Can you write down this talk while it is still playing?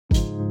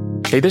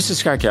Hey, this is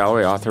Scott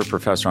Galloway, author,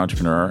 professor,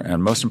 entrepreneur,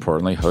 and most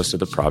importantly, host of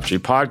the Prop G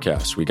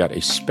podcast. We got a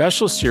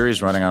special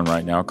series running on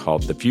right now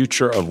called The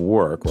Future of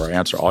Work, where I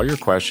answer all your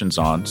questions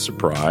on,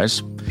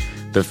 surprise,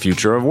 the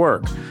future of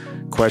work.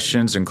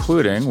 Questions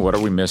including, what are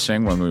we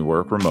missing when we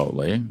work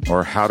remotely?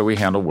 Or how do we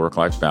handle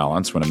work-life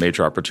balance when a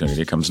major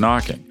opportunity comes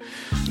knocking?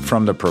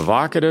 From the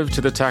provocative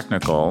to the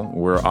technical,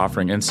 we're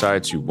offering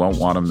insights you won't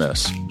want to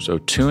miss. So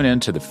tune in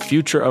to The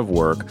Future of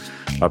Work,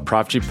 a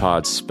Prop G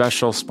Pod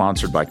special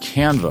sponsored by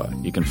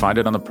Canva. You can find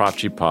it on the Prop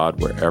G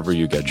Pod wherever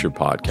you get your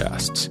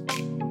podcasts.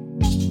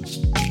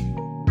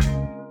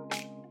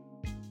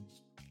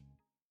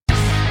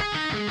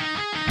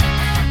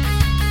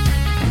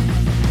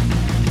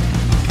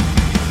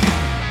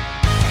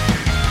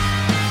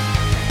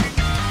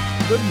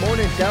 Good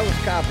morning, Dallas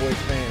Cowboys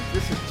fans.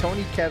 This is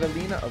Tony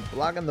Catalina of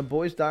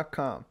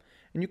bloggingtheboys.com.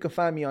 And you can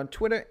find me on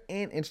Twitter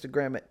and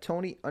Instagram at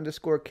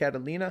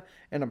Tony_Catalina.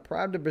 And I'm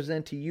proud to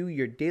present to you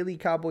your daily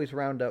Cowboys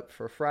Roundup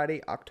for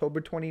Friday, October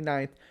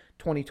 29th,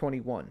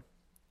 2021.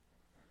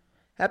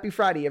 Happy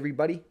Friday,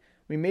 everybody.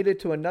 We made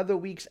it to another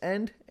week's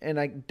end. And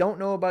I don't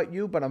know about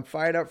you, but I'm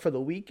fired up for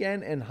the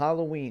weekend and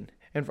Halloween.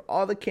 And for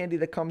all the candy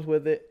that comes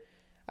with it.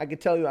 I can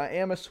tell you I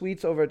am a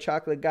sweets over a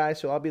chocolate guy,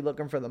 so I'll be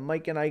looking for the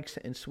Mike and Ike's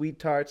and Sweet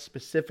Tarts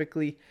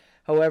specifically.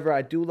 However,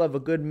 I do love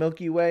a good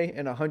Milky Way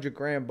and a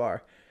 100-gram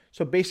bar.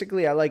 So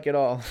basically, I like it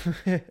all.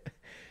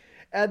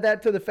 Add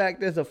that to the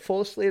fact there's a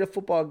full slate of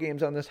football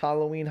games on this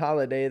Halloween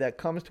holiday that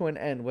comes to an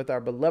end with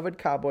our beloved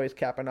Cowboys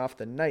capping off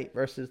the night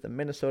versus the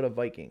Minnesota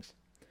Vikings.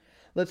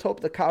 Let's hope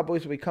the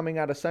Cowboys will be coming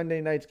out of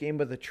Sunday night's game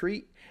with a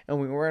treat and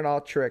we weren't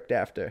all tricked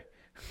after.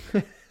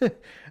 All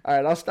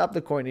right, I'll stop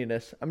the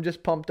corniness. I'm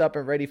just pumped up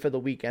and ready for the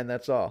weekend,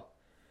 that's all.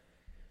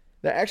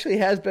 There actually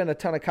has been a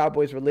ton of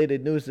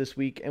Cowboys-related news this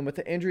week, and with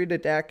the injury to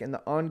Dak and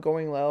the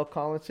ongoing La'el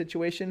Collins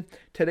situation,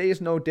 today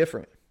is no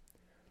different.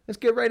 Let's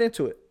get right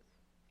into it.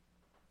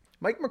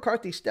 Mike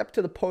McCarthy stepped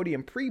to the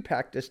podium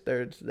pre-practice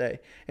Thursday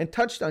and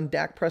touched on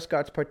Dak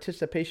Prescott's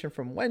participation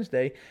from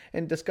Wednesday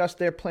and discussed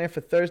their plan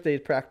for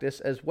Thursday's practice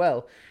as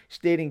well,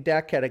 stating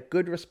Dak had a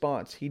good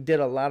response. He did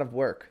a lot of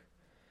work.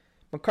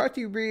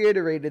 McCarthy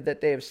reiterated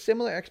that they have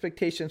similar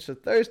expectations for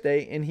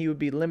Thursday and he would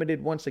be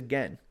limited once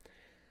again.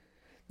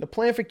 The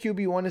plan for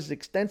QB1 is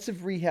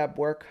extensive rehab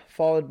work,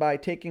 followed by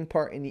taking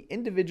part in the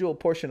individual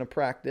portion of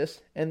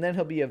practice, and then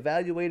he'll be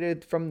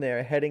evaluated from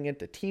there heading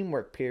into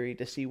teamwork period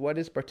to see what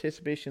his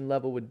participation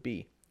level would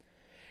be.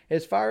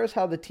 As far as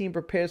how the team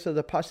prepares for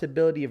the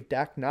possibility of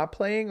Dak not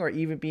playing or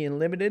even being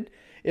limited,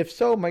 if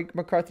so, Mike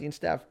McCarthy and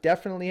staff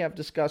definitely have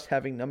discussed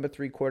having number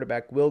 3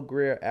 quarterback Will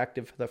Grier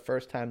active for the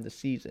first time this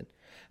season.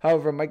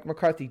 However, Mike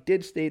McCarthy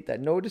did state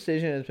that no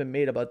decision has been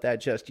made about that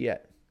just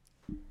yet.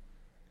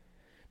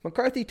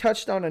 McCarthy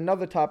touched on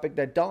another topic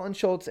that Dalton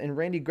Schultz and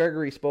Randy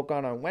Gregory spoke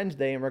on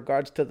Wednesday in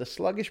regards to the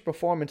sluggish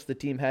performance the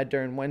team had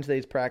during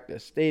Wednesday's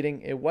practice,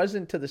 stating, "It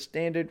wasn't to the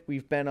standard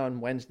we've been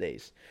on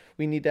Wednesdays.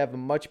 We need to have a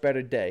much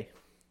better day."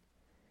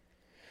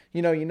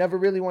 You know, you never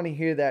really want to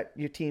hear that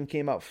your team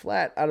came out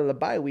flat out of the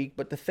bye week,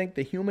 but to think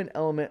the human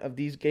element of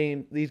these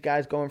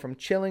guys going from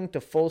chilling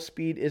to full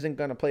speed isn't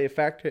going to play a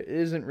factor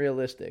isn't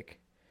realistic.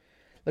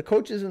 The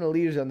coaches and the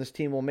leaders on this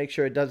team will make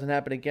sure it doesn't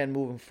happen again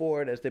moving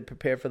forward as they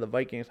prepare for the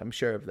Vikings. I'm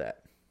sure of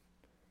that.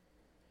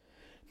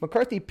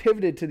 McCarthy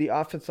pivoted to the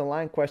offensive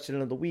line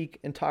question of the week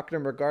and talked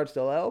in regards to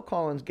La'el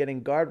Collins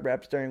getting guard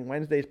reps during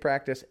Wednesday's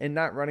practice and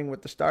not running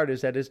with the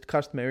starters at his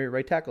customary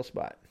right tackle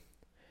spot.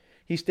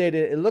 He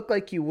stated, "It looked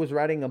like he was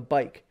riding a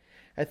bike.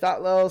 I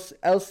thought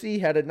LC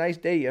had a nice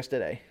day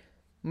yesterday."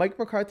 Mike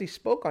McCarthy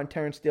spoke on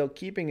Terence Steele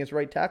keeping his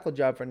right tackle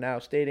job for now,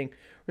 stating,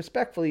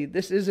 "Respectfully,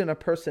 this isn't a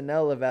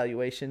personnel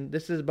evaluation.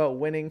 This is about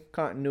winning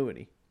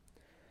continuity."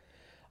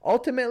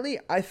 Ultimately,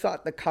 I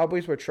thought the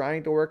Cowboys were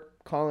trying to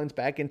work Collins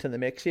back into the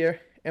mix here.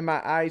 In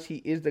my eyes, he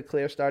is the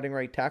clear starting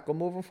right tackle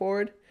moving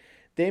forward.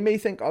 They may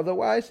think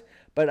otherwise,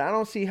 but I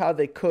don't see how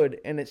they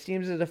could, and it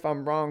seems as if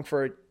I'm wrong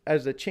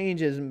as the change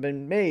has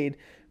been made.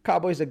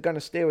 Cowboys are going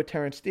to stay with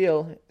Terence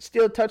Steele.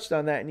 Steele touched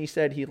on that, and he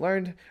said he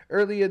learned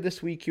earlier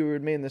this week he would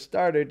remain the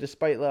starter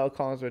despite La'el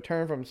Collins'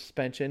 return from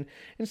suspension,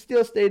 and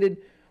Steele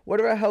stated,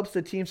 "Whatever helps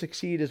the team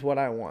succeed is what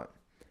I want."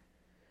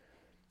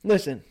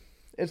 Listen,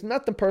 it's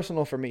nothing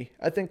personal for me.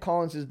 I think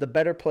Collins is the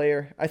better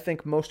player. I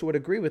think most would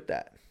agree with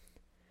that.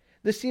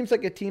 This seems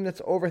like a team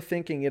that's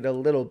overthinking it a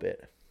little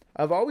bit.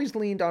 I've always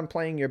leaned on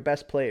playing your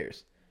best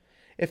players.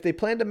 If they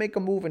plan to make a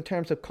move in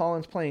terms of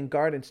Collins playing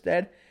guard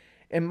instead,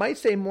 it might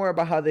say more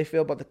about how they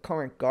feel about the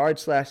current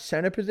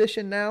guard/center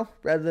position now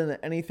rather than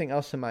anything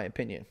else in my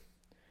opinion.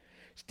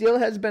 Steele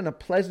has been a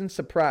pleasant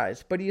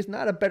surprise, but he is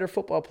not a better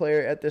football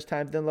player at this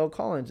time than La'el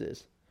Collins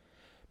is.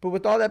 But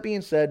with all that being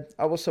said,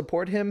 I will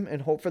support him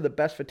and hope for the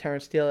best for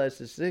Terence Steele as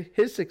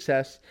his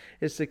success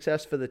is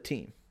success for the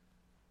team.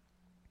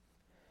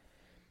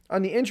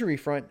 On the injury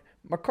front,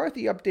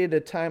 McCarthy updated a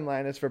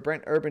timeline as for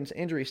Brent Urban's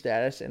injury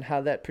status and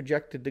how that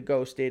projected to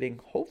go, stating,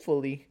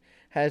 "Hopefully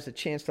has a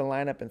chance to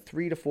line up in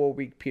 3 to 4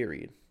 week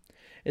period.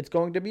 It's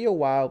going to be a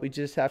while. We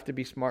just have to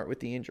be smart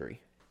with the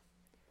injury."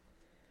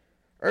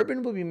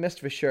 Urban will be missed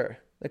for sure.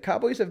 The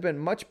Cowboys have been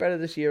much better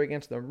this year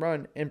against the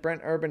run, and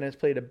Brent Urban has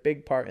played a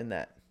big part in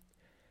that.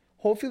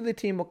 Hopefully the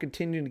team will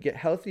continue to get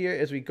healthier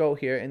as we go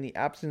here, and the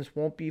absence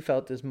won't be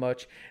felt as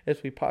much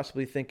as we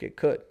possibly think it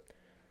could.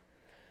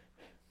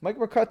 Mike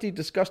McCarthy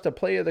discussed a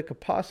player that could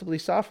possibly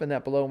soften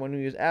that blow when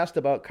he was asked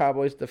about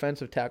Cowboys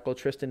defensive tackle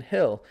Tristan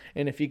Hill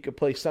and if he could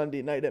play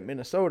Sunday night at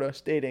Minnesota,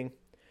 stating,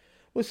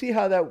 "We'll see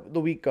how the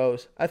week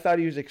goes. I thought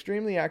he was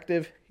extremely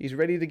active. He's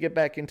ready to get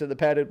back into the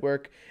padded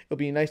work. It'll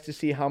be nice to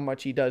see how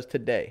much he does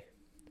today."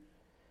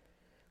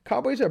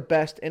 Cowboys are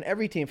best, and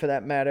every team for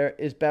that matter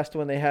is best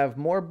when they have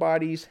more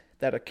bodies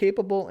that are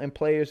capable and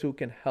players who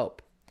can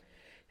help.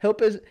 Hill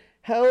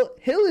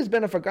has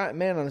been a forgotten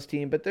man on this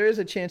team, but there is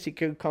a chance he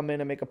could come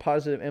in and make a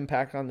positive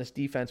impact on this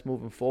defense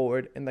moving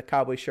forward, and the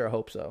Cowboys sure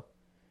hope so.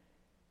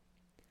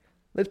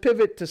 Let's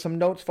pivot to some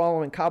notes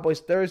following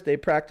Cowboys Thursday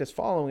practice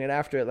following it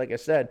after it, like I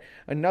said.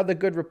 Another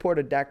good report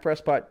of Dak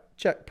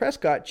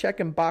Prescott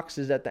checking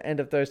boxes at the end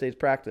of Thursday's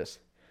practice.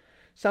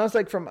 Sounds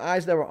like from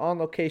eyes that were on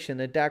location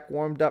that Dak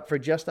warmed up for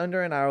just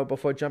under an hour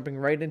before jumping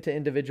right into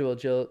individual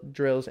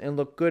drills and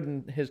looked good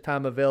in his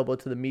time available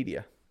to the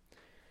media.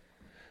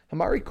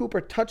 Amari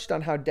Cooper touched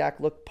on how Dak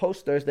looked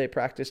post-Thursday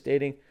practice,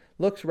 stating,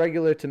 "Looks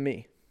regular to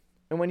me."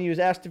 And when he was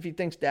asked if he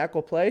thinks Dak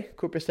will play,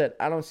 Cooper said,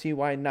 "I don't see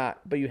why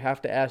not, but you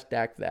have to ask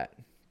Dak that."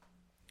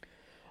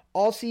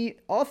 All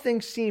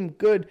things seemed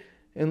good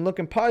and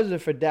looking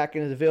positive for Dak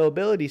and his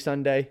availability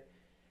Sunday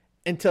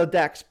until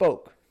Dak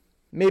spoke.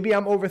 Maybe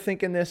I'm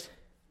overthinking this.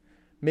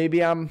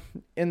 Maybe I'm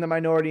in the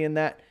minority in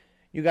that.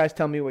 You guys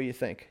tell me what you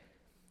think.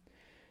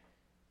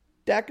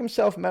 Dak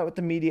himself met with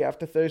the media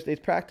after Thursday's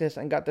practice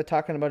and got to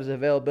talking about his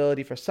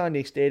availability for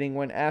Sunday, stating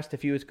when asked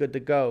if he was good to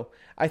go,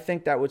 "I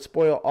think that would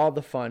spoil all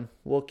the fun.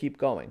 We'll keep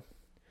going.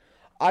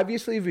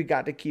 Obviously, we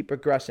got to keep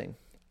progressing.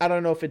 I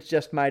don't know if it's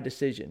just my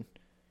decision."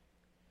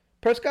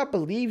 Prescott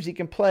believes he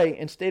can play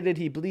and stated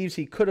he believes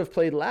he could have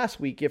played last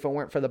week if it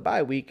weren't for the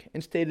bye week,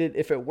 and stated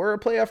if it were a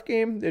playoff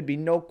game, there'd be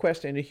no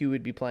question that he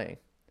would be playing.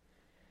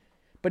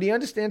 But he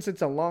understands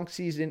it's a long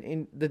season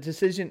and the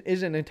decision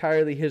isn't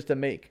entirely his to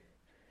make.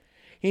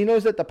 He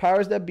knows that the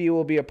powers that be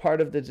will be a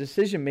part of the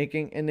decision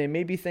making and they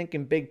may be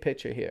thinking big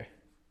picture here.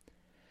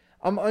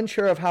 I'm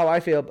unsure of how I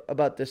feel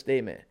about this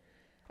statement.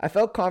 I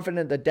felt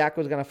confident that Dak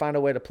was going to find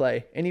a way to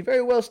play, and he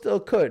very well still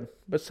could,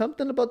 but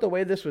something about the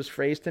way this was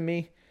phrased to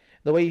me,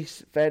 the way he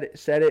said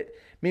it,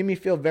 made me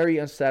feel very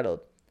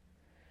unsettled.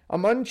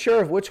 I'm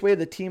unsure of which way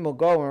the team will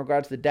go in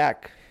regards to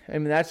Dak. I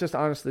mean, that's just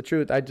honest the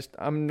truth.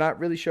 I'm not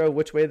really sure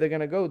which way they're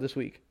going to go this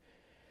week.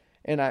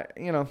 And I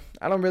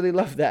don't really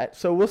love that.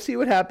 So we'll see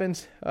what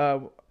happens.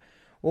 We'll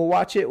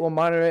watch it, we'll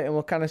monitor it, and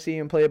we'll kind of see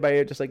him play it by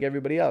ear just like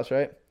everybody else,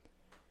 right?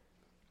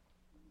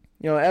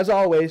 As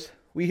always,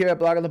 we here at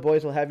Blog on the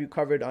Boys will have you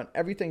covered on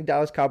everything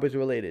Dallas Cowboys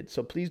related.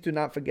 So please do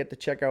not forget to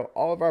check out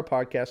all of our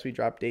podcasts we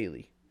drop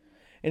daily.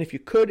 And if you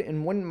could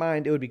and wouldn't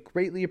mind, it would be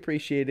greatly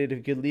appreciated if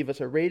you could leave us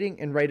a rating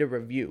and write a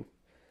review.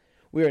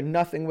 We are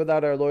nothing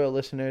without our loyal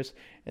listeners,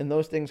 and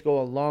those things go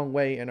a long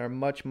way and are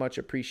much, much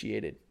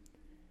appreciated.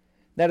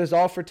 That is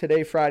all for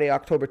today, Friday,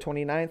 October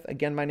 29th.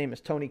 Again, my name is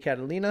Tony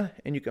Catalina,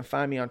 and you can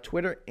find me on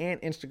Twitter and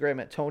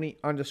Instagram at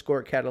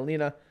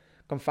Tony_Catalina.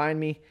 Come find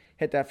me,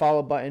 hit that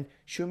follow button,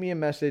 shoot me a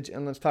message,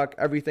 and let's talk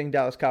everything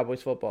Dallas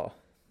Cowboys football.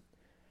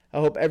 I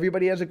hope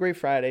everybody has a great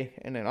Friday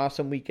and an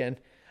awesome weekend.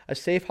 A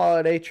safe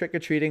holiday,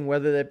 trick-or-treating,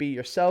 whether that be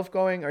yourself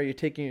going or you're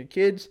taking your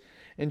kids.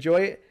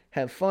 Enjoy it.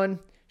 Have fun.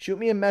 Shoot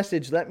me a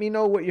message. Let me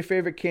know what your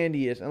favorite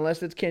candy is,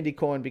 unless it's candy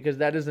corn, because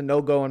that is a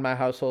no-go in my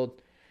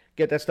household.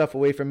 Get that stuff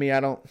away from me.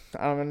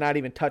 I'm not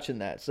even touching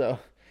that. So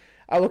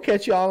I will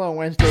catch you all on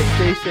Wednesday.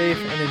 Stay safe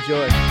and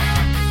enjoy.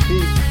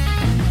 Peace.